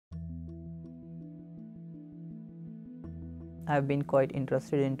I've been quite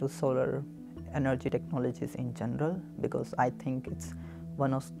interested into solar energy technologies in general because I think it's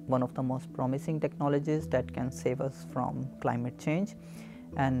one of the most promising technologies that can save us from climate change.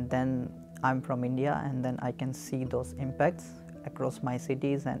 And then I'm from India, and then I can see those impacts across my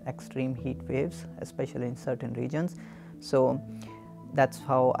cities and extreme heat waves, especially in certain regions. So that's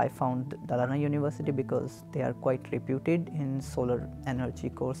how I found Dalarna University, because they are quite reputed in solar energy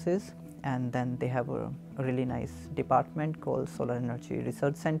courses, and then they have a really nice department called Solar Energy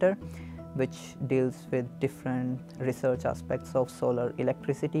Research Center, which deals with different research aspects of solar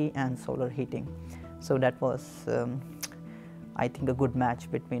electricity and solar heating. So that was I think a good match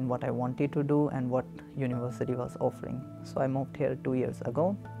between what I wanted to do and what university was offering. So I moved here 2 years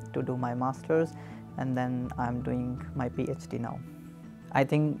ago to do my master's, and then I'm doing my PhD now. I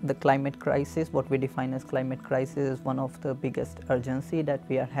think the climate crisis, what we define as climate crisis, is one of the biggest urgency that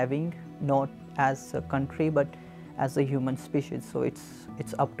we are having, not as a country but as a human species. So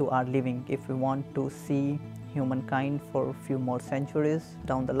it's up to our living. If we want to see humankind for a few more centuries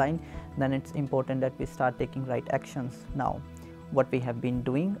down the line, then it's important that we start taking right actions now. What we have been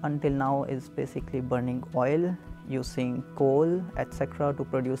doing until now is basically burning oil, using coal, etc. to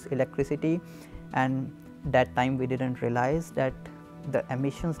produce electricity, and that time we didn't realize that the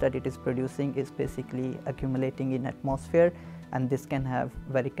emissions that it is producing is basically accumulating in atmosphere, and this can have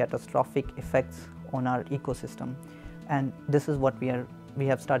very catastrophic effects on our ecosystem. And this is what we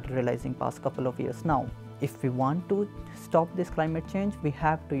have started realizing past couple of years now. If we want to stop this climate change, we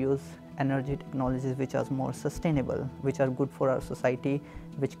have to use energy technologies which are more sustainable, which are good for our society,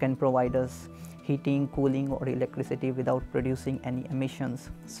 which can provide us heating, cooling or electricity without producing any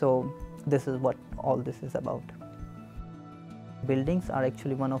emissions. So this is what all this is about. Buildings are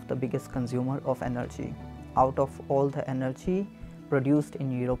actually one of the biggest consumer of energy. Out of all the energy produced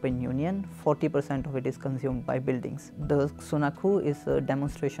in European Union, 40% of it is consumed by buildings. The Sunaku is a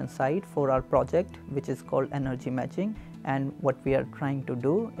demonstration site for our project, which is called Energy Matching, and what we are trying to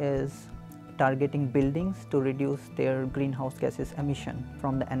do is targeting buildings to reduce their greenhouse gases emission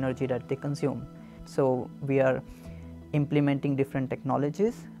from the energy that they consume. So we are implementing different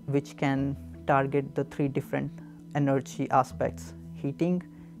technologies which can target the 3 different energy aspects: heating,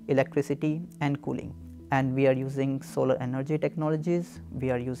 electricity and cooling. And we are using solar energy technologies,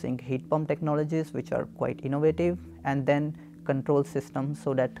 we are using heat pump technologies which are quite innovative, and then control systems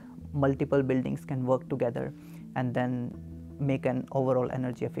so that multiple buildings can work together and then make an overall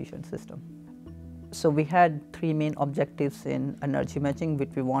energy efficient system. So we had 3 main objectives in energy matching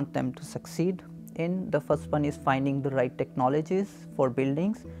which we want them to succeed in. The first one is finding the right technologies for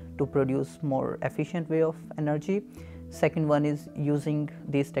buildings to produce more efficient way of energy. Second one is using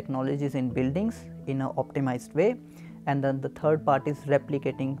these technologies in buildings in an optimized way. And then the third part is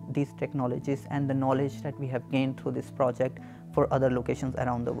replicating these technologies and the knowledge that we have gained through this project for other locations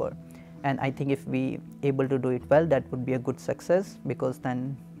around the world. And I think if we able to do it well, that would be a good success, because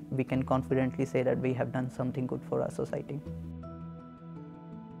then we can confidently say that we have done something good for our society.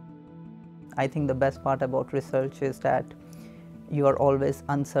 I think the best part about research is that you are always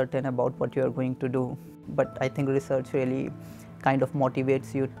uncertain about what you are going to do, but I think research really kind of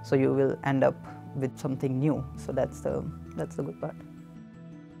motivates you, so you will end up with something new. So that's the good part.